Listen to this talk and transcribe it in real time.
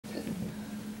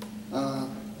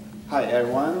Hi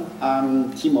everyone,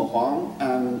 I'm Timo Huang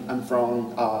and I'm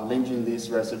from Lincoln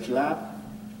Research Lab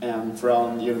and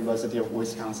from University of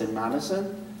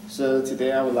Wisconsin-Madison. So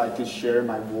today I would like to share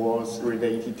my works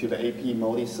related to the AP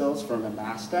MALDI cells from the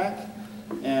mass stack.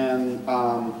 And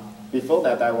before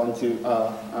that, I want to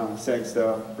thank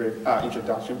the brief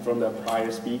introduction from the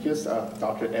prior speakers,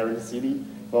 Dr. Aaron Seeley,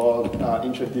 for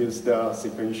introduce the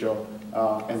sequential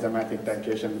enzymatic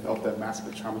digestion of the mass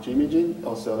spectrometry imaging,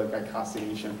 also the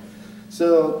glycosylation.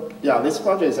 So yeah, this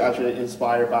project is actually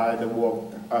inspired by the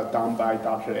work done by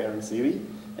Dr. Aaron Seeley.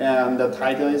 And the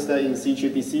title is the in situ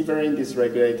deciphering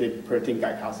dysregulated protein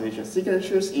glycosylation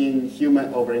signatures in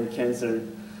human ovarian cancer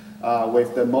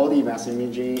with the MALDI mass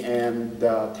imaging and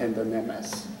the tandem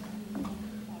MS.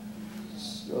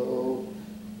 So,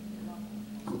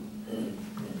 okay.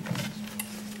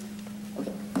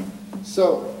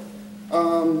 So,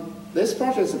 this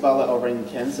project is about the ovarian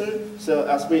cancer. So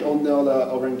as we all know, the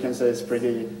ovarian cancer is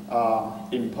pretty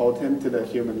important to the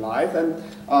human life. And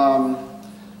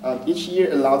each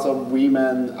year, a lot of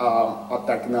women are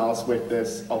diagnosed with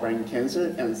this ovarian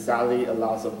cancer. And sadly, a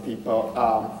lot of people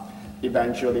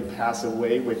eventually pass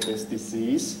away with this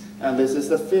disease. And this is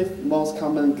the 5th most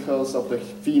common cause of the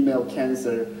female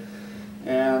cancer.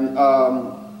 And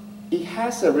it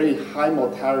has a really high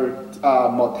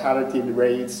mortality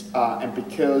rates, and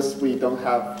because we don't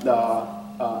have the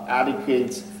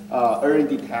adequate early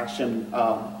detection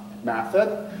method,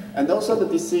 and also the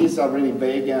disease are really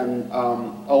vague and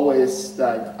always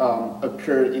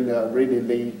occur in the really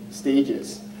late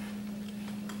stages.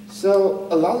 So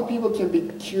a lot of people can be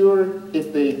cured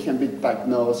if they can be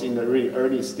diagnosed in the really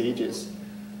early stages.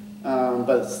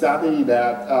 But sadly,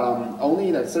 that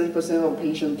only 30% of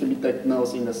patients can be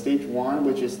diagnosed in the stage 1,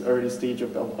 which is the early stage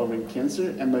of the ovarian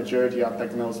cancer, and majority are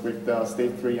diagnosed with the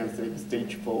stage 3 and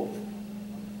stage 4.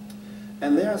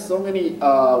 And there are so many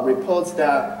reports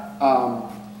that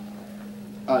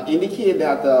indicate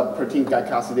that the protein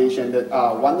glycosylation, that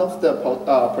one of the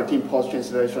protein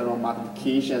post-translational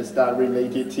modifications that are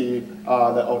related to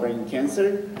the ovarian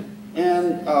cancer.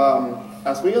 And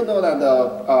as we all know that the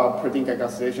protein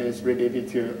glycosylation is related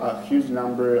to a huge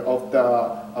number of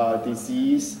the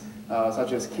disease,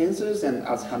 such as cancers and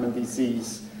Alzheimer's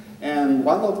disease. And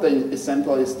one of the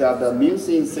examples is that the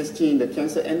mucin 16, the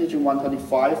cancer antigen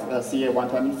 125,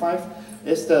 CA125,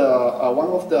 is the one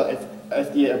of the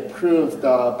FDA approved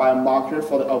biomarker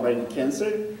for the ovarian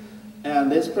cancer. And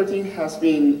this protein has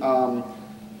been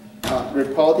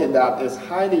reported that it's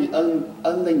highly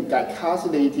unlinked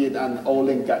glycosylated and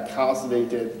all-linked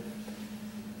glycosylated.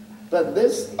 But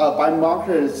this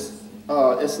biomarker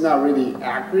is not really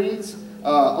accurate.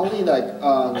 Only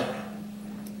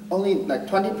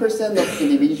 20% of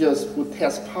individuals who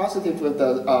test positive with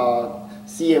the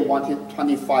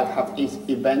CA125 have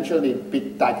eventually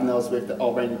been diagnosed with the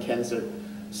ovarian cancer.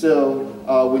 So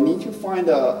we need to find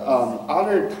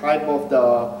other type of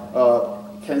the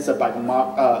cancer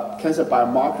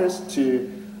biomarkers to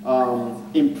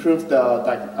improve the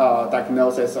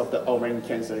diagnosis of the ovarian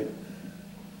cancer.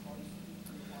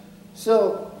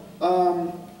 So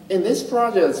in this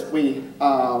project, we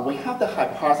have the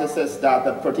hypothesis that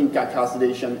the protein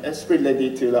glycosylation is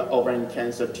related to the ovarian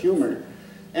cancer tumor.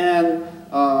 And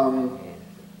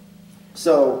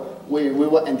so we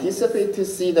will anticipate to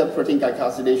see the protein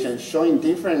glycosylation showing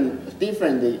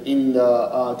differently in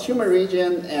the tumor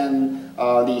region and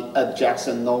the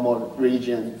adjacent normal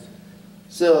region.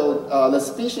 So the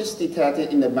species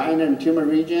detected in the benign tumor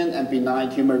region and benign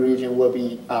tumor region will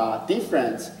be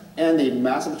different, and the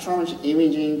mass spectrometry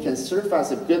imaging can serve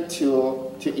as a good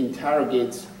tool to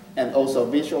interrogate and also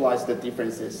visualize the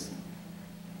differences.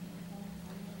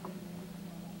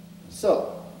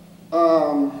 So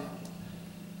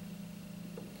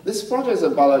this project is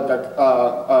about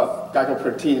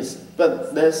glycoproteins,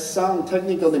 but there's some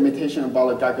technical limitation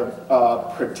about the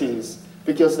glycoproteins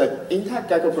because the intact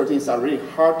glycoproteins are really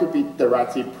hard to be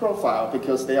directly profiled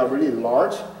because they are really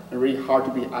large and really hard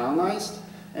to be ionized.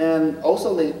 And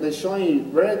also they're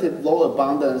showing relative low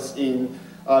abundance in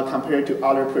compared to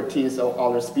other proteins or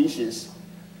other species.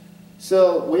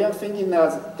 So we are thinking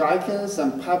that glycans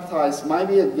and peptides might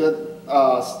be a good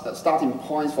starting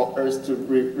points for us to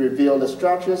reveal the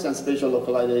structures and spatial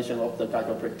localization of the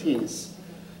glycoproteins.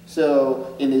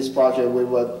 So in this project, we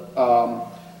would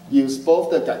use both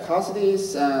the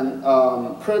glycosides and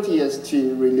protease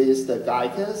to release the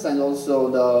glycans, and also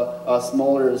the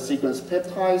smaller sequence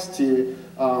peptides to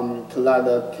collect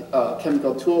the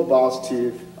chemical toolbox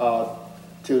to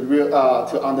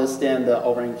understand the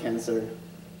ovarian cancer.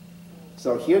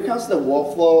 So here comes the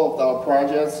workflow of our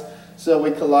projects. So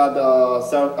we collect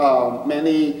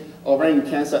many ovarian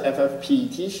cancer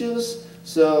FFP tissues.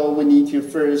 So we need to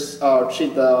first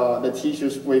treat the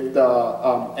tissues with the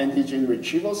antigen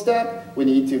retrieval step. We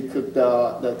need to cook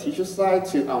the tissue slide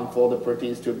to unfold the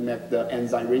proteins to make the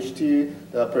enzyme reach to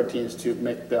the proteins to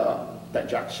make the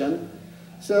digestion.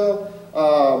 So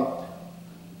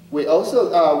we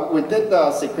also we did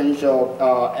the sequential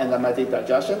enzymatic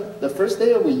digestion. The first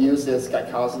layer we use is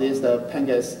glycosylase, the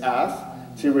Penghsuan,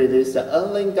 to release the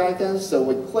unlinked glycans. So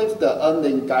we clip the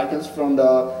unlinked glycans from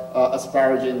the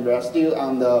asparagine residue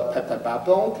on the peptide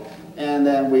backbone, and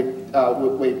then we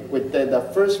did the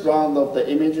first round of the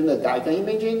imaging, the glycan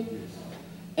imaging,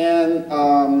 and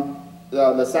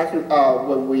the second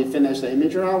when we finish the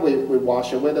imaging round, we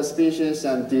wash away the species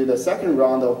and do the second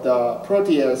round of the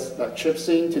protease, like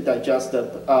trypsin, to digest the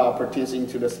proteins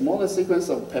into the smaller sequence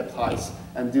of peptides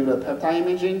and do the peptide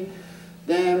imaging.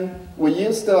 Then we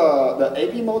use the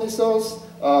AP multicells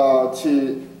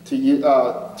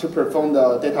to perform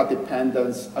the data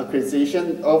dependence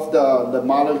acquisition of the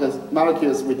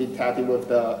molecules we detected with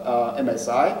the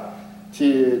MSI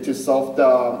to solve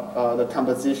the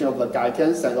composition of the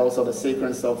glycans and also the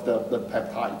sequence of the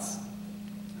peptides.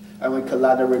 And we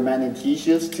collect the remaining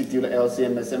tissues to do the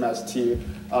LCM SMS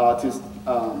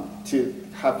to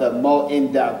have the more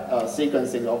in-depth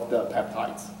sequencing of the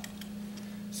peptides.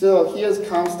 So here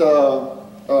comes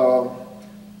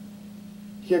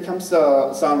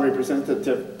some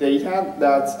representative data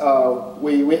that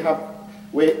we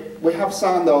have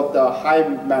some of the high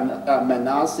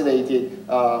monocylated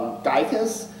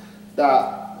glycans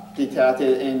that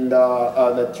detected in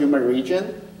the tumor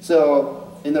region. So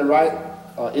in the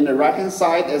right-hand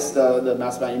side is the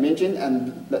mass spec imaging,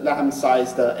 and the left-hand side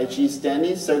is the HE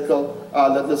staining circle.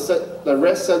 The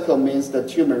red circle means the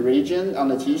tumor region on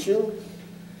the tissue.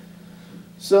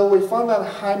 So we found that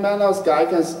high mannose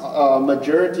glycans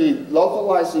majority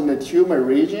localized in the tumor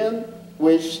region,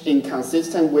 which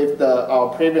inconsistent with our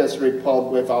previous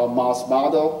report with our mouse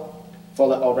model for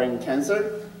the ovarian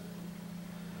cancer.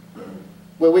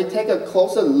 When we take a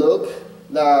closer look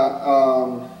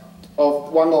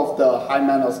of one of the high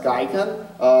mannose glycan,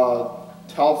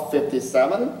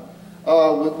 1257,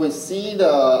 we see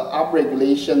the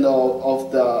upregulation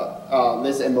of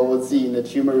this MOZ in the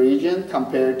tumor region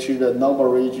compared to the normal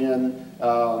region.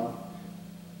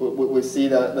 We see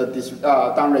the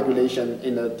downregulation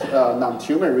in the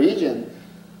non-tumor region.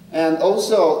 And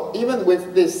also, even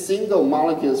with these single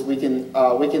molecules, we can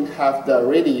have the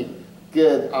really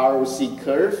good ROC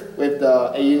curve with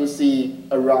the AUC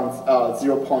around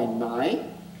 0.9.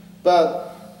 But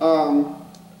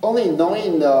only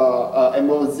knowing the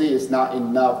MOZ is not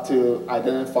enough to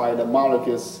identify the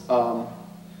molecules,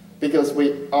 because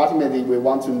we ultimately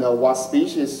want to know what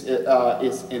species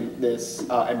is in this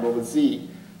MOZ.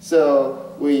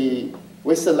 So we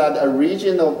select a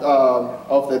region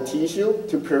of the tissue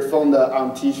to perform the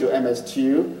on-tissue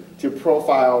MS2 to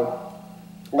profile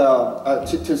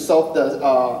to solve the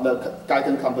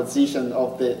glycan composition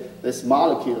of these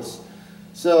molecules.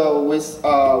 So we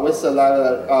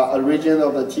select a region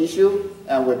of the tissue,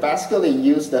 and we basically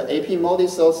use the AP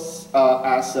multicells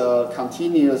as a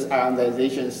continuous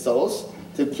ionization source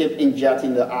to keep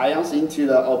injecting the ions into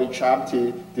the OB trap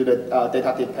to do the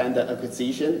data-dependent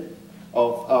acquisition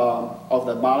of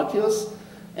the molecules.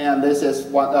 And this is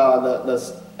what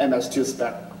the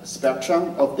MS2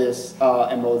 spectrum of this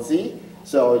MOZ.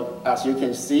 So as you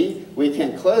can see, we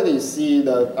can clearly see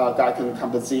the glycan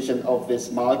composition of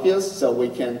these molecules, so we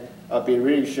can be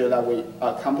really sure that we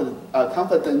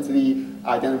confidently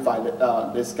identify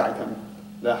this glycan,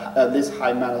 these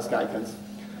high mannose glycans.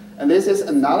 And this is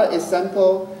another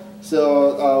example.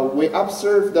 So we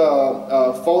observed the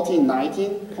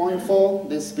 1419.4,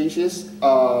 this species,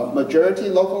 majority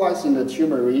localized in the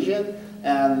tumor region.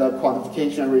 And the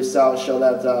quantification results show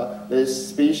that this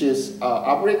species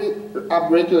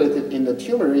upregulated in the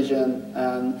tumor region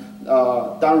and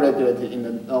downregulated in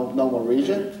the normal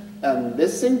region. And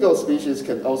this single species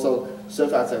can also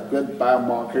serve as a good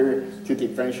biomarker to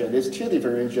differentiate these two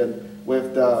different regions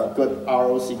with the good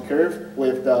ROC curve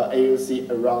with the AUC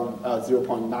around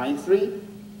 0.93.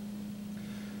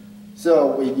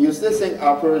 So we use the same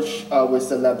approach. We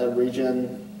select the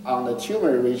region on the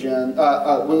tumor region.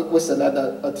 We select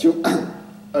a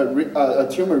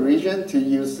tumor region to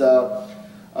use the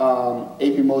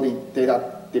AP multi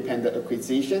data dependent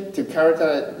acquisition to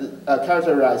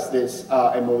characterize this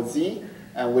MOZ,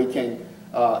 and we can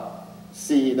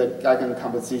see the glycan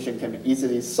composition can be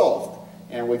easily solved,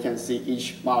 and we can see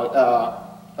each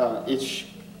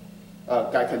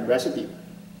glycan residue.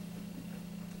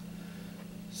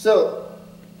 So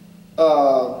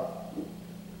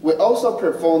we also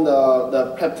perform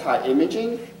the peptide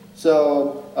imaging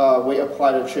So we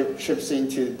apply the trypsin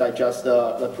to digest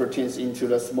the proteins into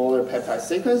the smaller peptide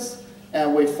sequence,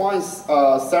 and we find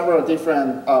several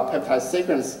different peptide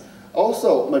sequences,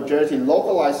 also majority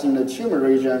localized in the tumor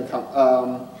region,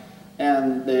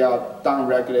 and they are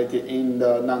downregulated in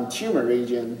the non-tumor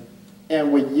region.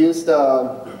 And we use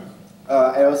the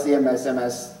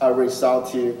LC-MS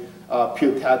result to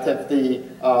putatively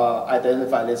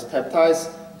identify these peptides.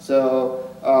 So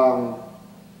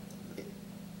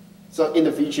in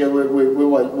the future, we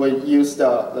will use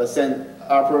the same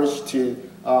approach to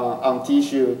on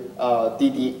tissue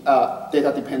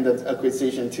data-dependent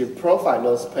acquisition to profile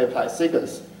those peptide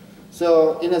sequences.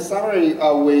 So in a summary,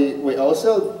 we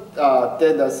also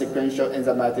did the sequential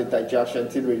enzymatic digestion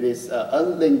to release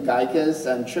unlinked glycans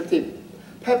and tryptic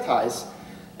peptides,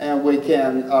 and we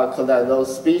can collect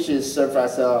those species, serve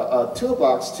as a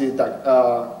toolbox to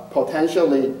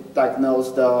potentially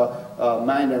diagnose the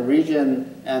malignant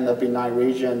region and the benign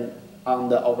region on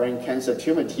the ovarian cancer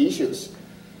tumor tissues.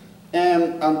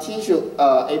 And on tissue,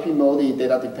 AP-MALDI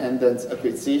data-dependent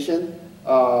acquisition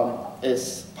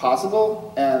is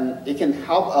possible, and it can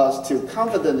help us to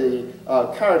confidently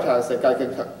characterize the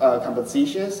glycan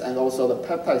compositions and also the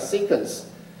peptide sequence.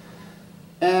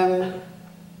 And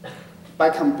by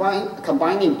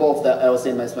combining both the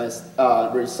LC-MS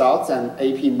results and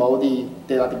AP-MALDI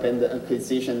data-dependent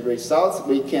acquisition results,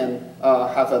 we can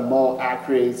have a more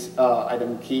accurate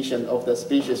identification of the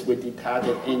species we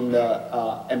detected in the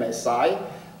MSI,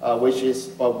 which is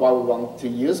what we want to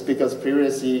use, because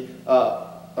previously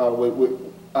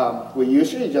we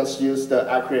usually just use the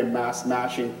accurate mass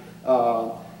matching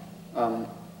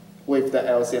with the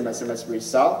LC-MS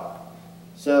result.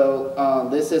 So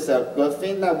this is a good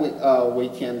thing that we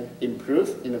can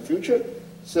improve in the future.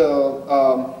 So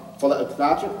for the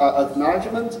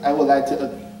acknowledgement, I would like to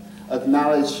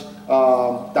acknowledge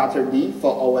Dr. Lee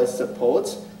for always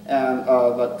support, and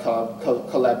the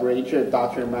collaborator,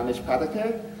 Dr. Manish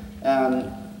Patakar,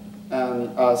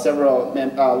 and several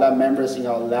lab members in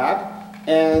our lab.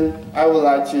 And I would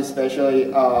like to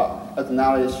especially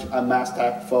acknowledge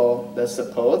MassTech for the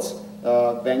support,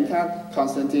 Venkat,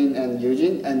 Konstantin, and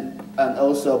Eugene, and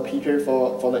also Peter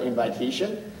for the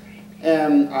invitation.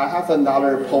 And I have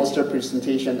another poster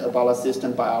presentation about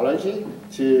system biology.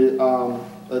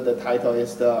 The title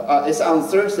is it's on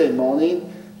Thursday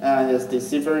morning, and it's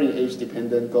deciphering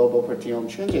age-dependent global proteome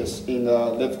changes in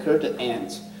the leaf curved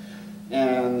ants.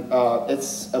 And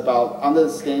it's about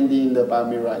understanding the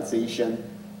biomineralization.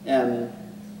 And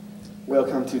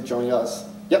welcome to join us.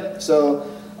 Yep. So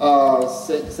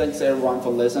thanks everyone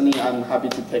for listening. I'm happy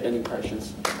to take any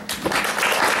questions.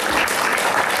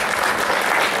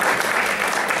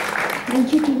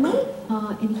 Thank you,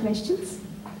 Timo. Any questions?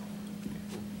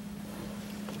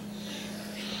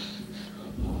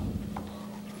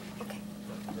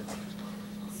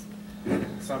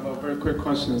 So I have a very quick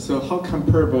question. So how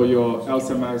comparable your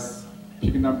LCMS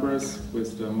peak numbers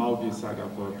with the MALDI side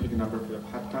of peak number for the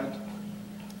peptide,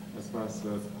 as far as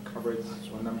the coverage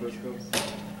or numbers goes?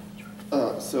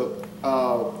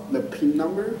 The pin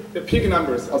number? The peak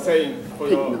numbers, I'm saying for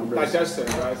peak your numbers. digestion,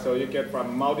 right? So you get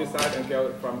from MALDI side and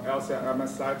get from LCMS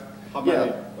side. How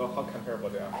many, or how comparable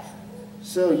they are?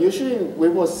 So usually we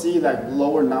will see like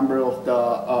lower number of the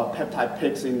peptide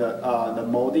peaks in the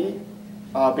MALDI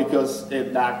because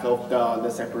it lack of the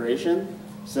separation.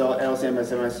 So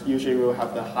LCMS usually will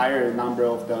have the higher number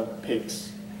of the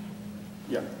peaks.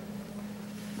 Yeah.